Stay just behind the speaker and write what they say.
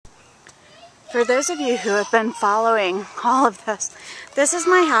For those of you who have been following all of this, this is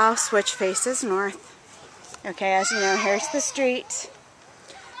my house, which faces north. Okay, as you know, here's the street.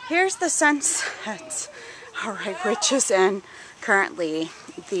 Here's the sunset, all right, which is in currently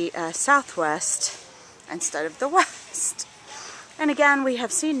the southwest instead of the west. And again, we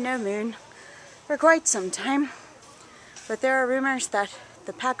have seen no moon for quite some time, but there are rumors that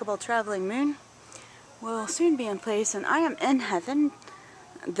the packable traveling moon will soon be in place, and I am in heaven,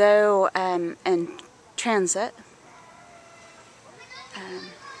 though in transit.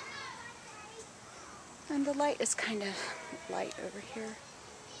 And the light is kind of light over here.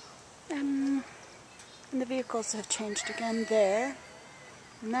 And the vehicles have changed again there.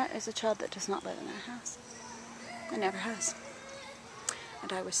 And that is a child that does not live in our house. It never has.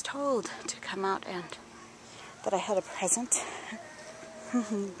 And I was told to come out and that I had a present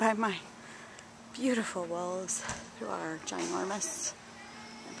by my beautiful wolves, who are ginormous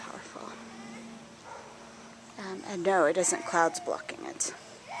and powerful. And no, it isn't clouds blocking it.